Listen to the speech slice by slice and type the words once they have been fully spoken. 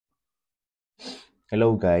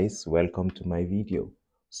Hello guys, welcome to my video.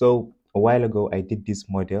 So a while ago I did this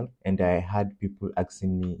model and I had people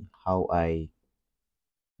asking me how I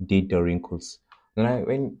did the wrinkles. Let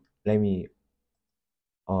me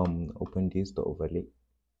open this the overlay.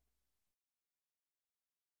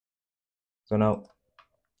 So now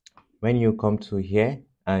when you come to here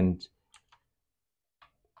and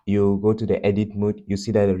you go to the edit mode, you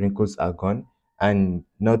see that the wrinkles are gone and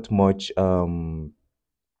not much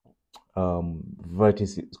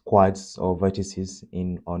vertices, quads or vertices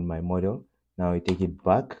in on my model. Now I take it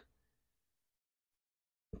back.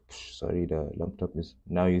 Sorry, the laptop is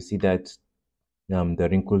now you see that the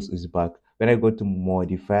wrinkles is back. When I go to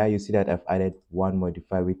modifier, you see that I've added one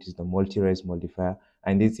modifier, which is the multi-res modifier,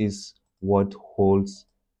 and this is what holds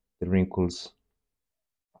the wrinkles.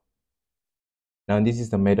 Now this is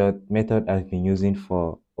the method I've been using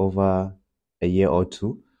for over a year or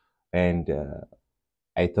two, and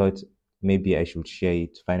I thought maybe I should share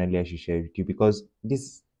it. Finally, I should share it with you because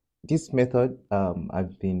this method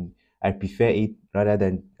I prefer it rather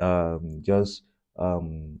than just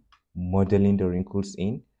modeling the wrinkles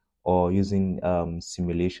in or using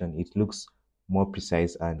simulation. It looks more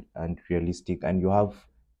precise and realistic, and you have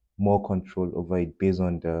more control over it based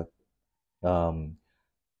on the um,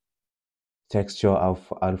 texture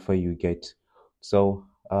of alpha you get. So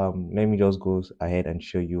let me just go ahead and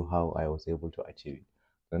show you how I was able to achieve it.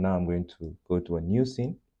 So now I'm going to go to a new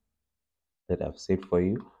scene that I've saved for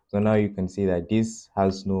you. So now you can see that this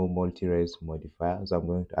has no multi-res modifier. So I'm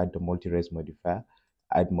going to add the multi-res modifier,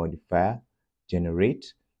 add modifier,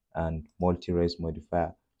 generate, and multi-res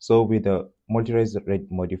modifier. So with the multi-res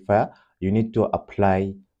modifier, you need to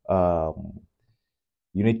apply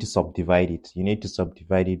you need to subdivide it. You need to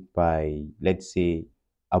subdivide it by, let's say,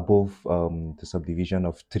 above the subdivision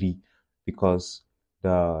of 3, because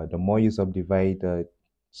the more you subdivide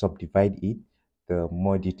it, the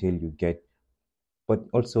more detail you get, but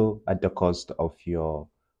also at the cost of your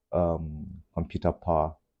computer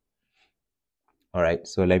power. All right,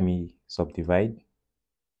 so let me subdivide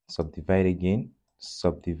again,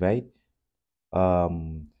 subdivide.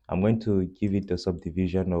 I'm going to give it a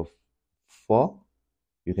subdivision of 4.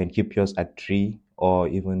 You can keep yours at 3 or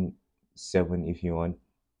even 7 if you want.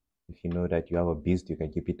 If you know that you have a beast, you can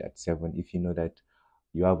keep it at 7. If you know that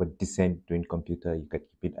you have a decent doing computer, you can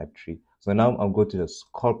keep it at 3. So now I'll go to the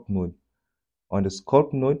sculpt mode. On the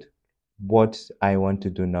sculpt node, what I want to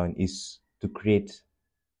do now is to create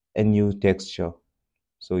a new texture.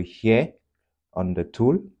 So here on the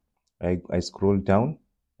tool, I scroll down,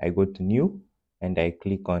 I go to new, and I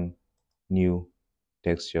click on new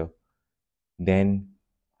texture. Then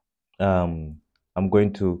I'm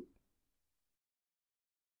going to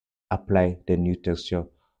apply the new texture.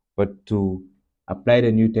 But to apply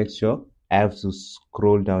the new texture, I have to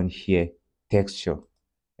scroll down here, texture,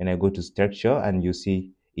 and I go to texture, and you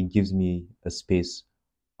see it gives me a space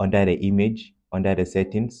under the image, under the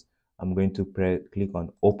settings. I'm going to click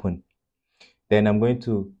on open. Then I'm going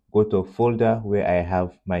to go to a folder where I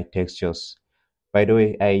have my textures. By the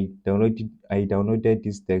way, I downloaded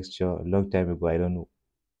this texture a long time ago. I don't know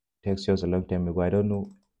textures a long time ago. I don't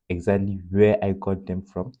know exactly where I got them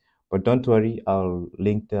from, but don't worry, I'll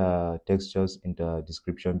link the textures in the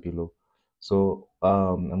description below. So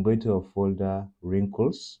I'm going to a folder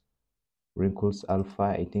wrinkles alpha,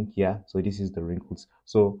 I think. Yeah, so this is the wrinkles.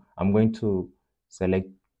 So I'm going to select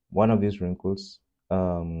one of these wrinkles.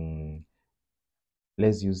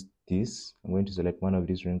 Let's use this. I'm going to select one of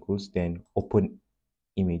these wrinkles, then open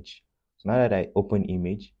image. So now that I open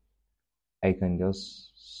image, I can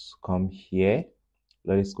just come here.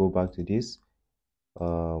 Let's go back to this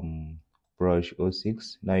brush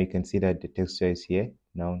 06. Now you can see that the texture is here.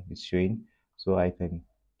 Now it's showing. So I can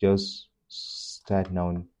just start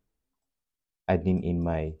now adding in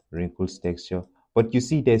my wrinkles texture. But you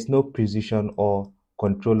see there's no precision or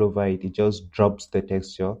control over it. It just drops the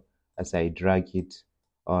texture as I drag it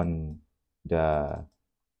on the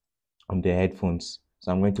headphones.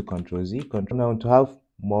 So I'm going to Control Z. Control now to have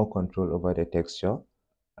more control over the texture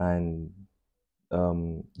and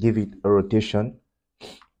give it a rotation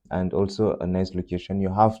and also a nice location.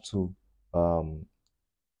 You have to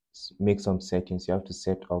make some settings. You have to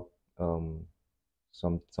set up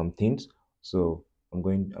some things. So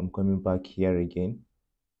I'm coming back here again.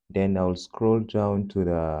 Then I'll scroll down to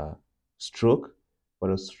the stroke. For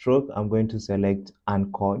the stroke, I'm going to select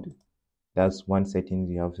anchored. That's one setting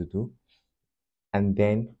you have to do. And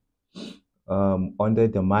then under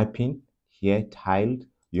the mapping here, tiled,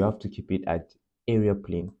 you have to keep it at area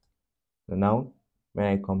plane. So now when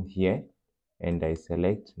I come here and I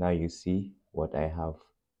select, now you see what I have.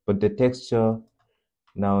 But the texture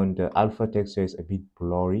Now the alpha texture is a bit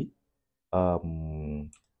blurry,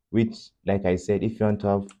 which, like I said, if you want to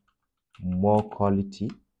have more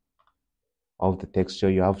quality of the texture,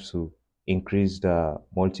 you have to increase the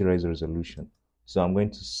multi-res resolution. So I'm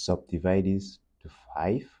going to subdivide this to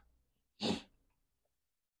 5.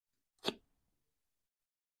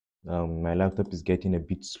 My laptop is getting a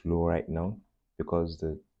bit slow right now because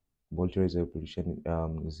the multi-res resolution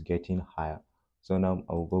is getting higher. So now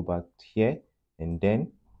I'll go back here, and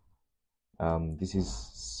then this is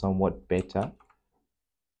somewhat better.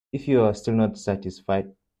 If you are still not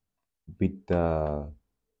satisfied with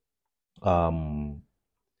um,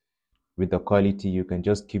 the quality, you can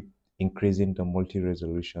just keep increasing the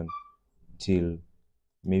multi-resolution till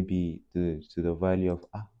maybe to the value of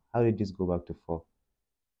how did this go back to 4?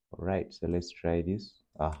 All right, so let's try this.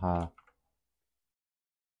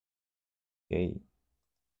 Okay.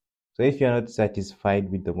 So if you're not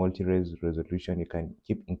satisfied with the multi-res resolution, you can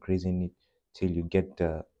keep increasing it till you get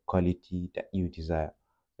the quality that you desire.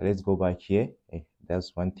 So let's go back here.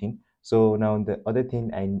 That's one thing. So now the other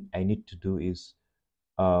thing I need to do is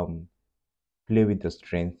um, play with the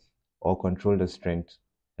strength or control the strength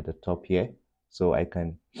at the top here. So I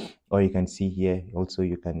can, or you can see here, also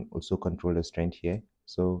you can also control the strength here.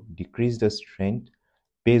 So decrease the strength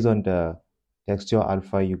based on the texture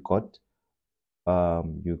alpha you got.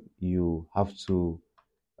 You have to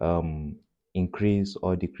increase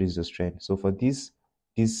or decrease the strength. So for this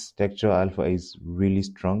texture alpha is really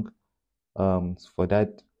strong. For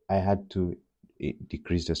that I had to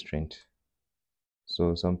decrease the strength.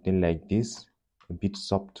 So something like this, a bit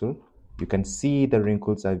subtle. You can see the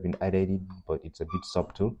wrinkles have been added in, but it's a bit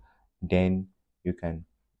subtle. Then you can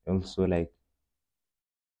also like,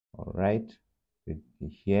 all right,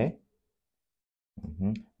 here.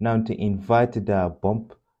 Now to invert the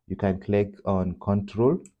bump, you can click on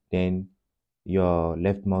Control, then your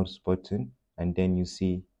left mouse button, and then you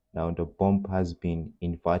see now the bump has been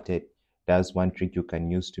inverted. That's one trick you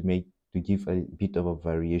can use to give a bit of a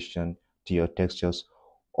variation to your textures.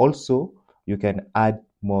 Also, you can add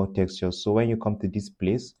more textures. So when you come to this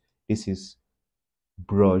place, this is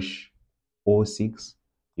brush 06.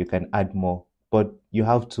 You can add more, but you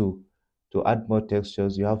have to add more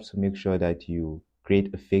textures. You have to make sure that you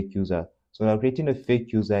create a fake user. So now creating a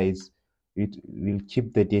fake user is, it will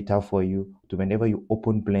keep the data for you to whenever you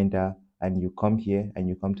open Blender and you come here and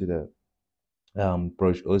you come to the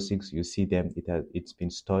brush 06, you see them. It's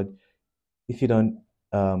been stored. If you don't,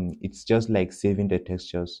 it's just like saving the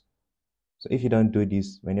textures. So if you don't do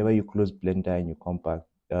this, whenever you close Blender and you come back,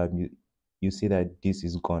 you see that this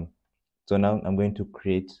is gone. So now I'm going to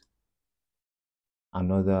create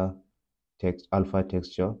another text alpha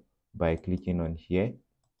texture by clicking on here,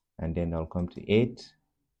 and then I'll come to 8.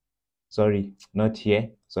 Sorry, not here.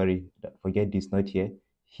 Sorry, forget this, not here.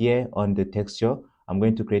 Here on the texture, I'm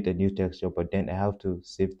going to create a new texture, but then I have to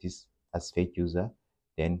save this as fake user,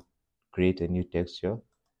 then create a new texture.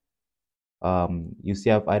 You see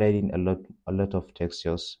I've added in a lot of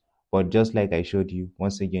textures, but just like I showed you,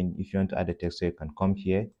 once again, if you want to add a texture, you can come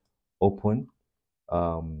here, open,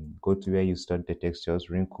 go to where you start the textures,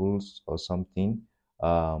 wrinkles or something.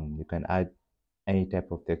 You can add any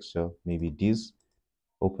type of texture, maybe this,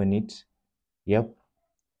 open it, yep,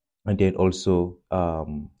 and then also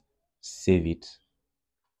save it.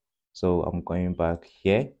 So I'm going back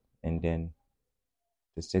here, and then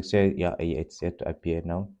the texture, yeah, it's set to appear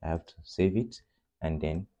now. I have to save it, and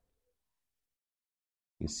then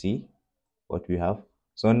you see what we have.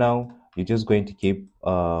 So now you're just going to keep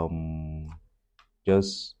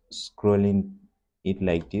just scrolling it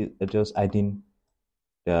like this, just adding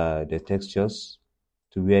the textures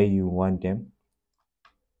to where you want them.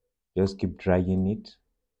 Just keep dragging it,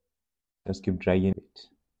 just keep dragging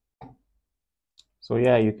it. So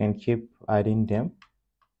yeah, you can keep adding them.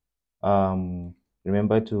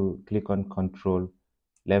 Remember to click on Control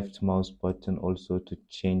left mouse button also to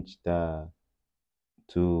change the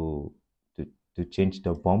to to change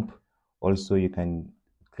the bump. Also you can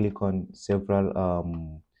click on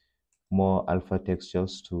several more alpha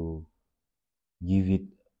textures to give it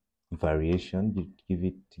variation,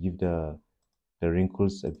 give the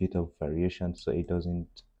wrinkles a bit of variation so it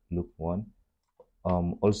doesn't look one.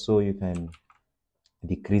 Also you can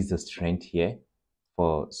decrease the strength here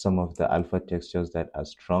for some of the alpha textures that are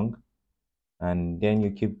strong, and then you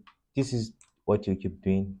keep, this is what you keep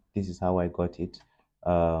doing. This is how I got it.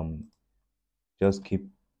 Just keep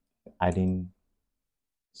adding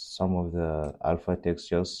some of the alpha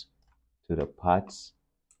textures to the parts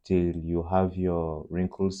till you have your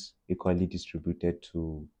wrinkles equally distributed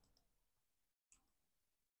to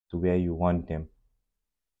where you want them.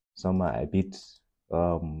 Some are a bit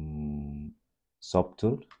um,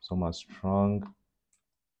 subtle, some are strong.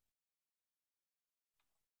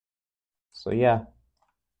 So yeah,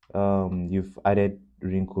 you've added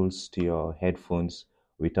wrinkles to your headphones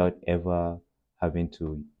without ever having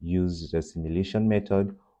to use the simulation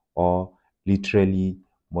method or literally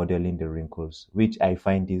modeling the wrinkles, which I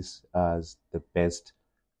find this as the best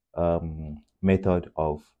method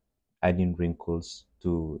of adding wrinkles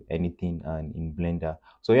to anything and in Blender.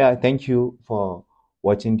 So yeah, thank you for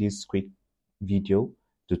watching this quick video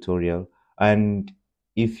tutorial. And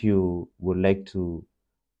if you would like to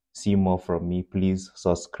see more from me, please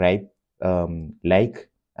subscribe, like,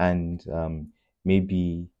 and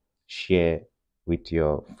maybe share with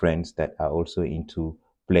your friends that are also into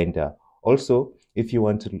Blender. Also, if you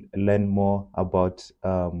want to learn more about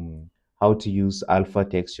how to use alpha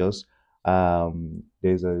textures,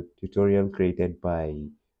 there's a tutorial created by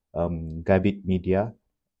Gabit Media,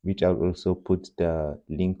 which I'll also put the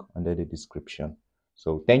link under the description.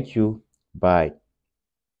 So thank you. Bye.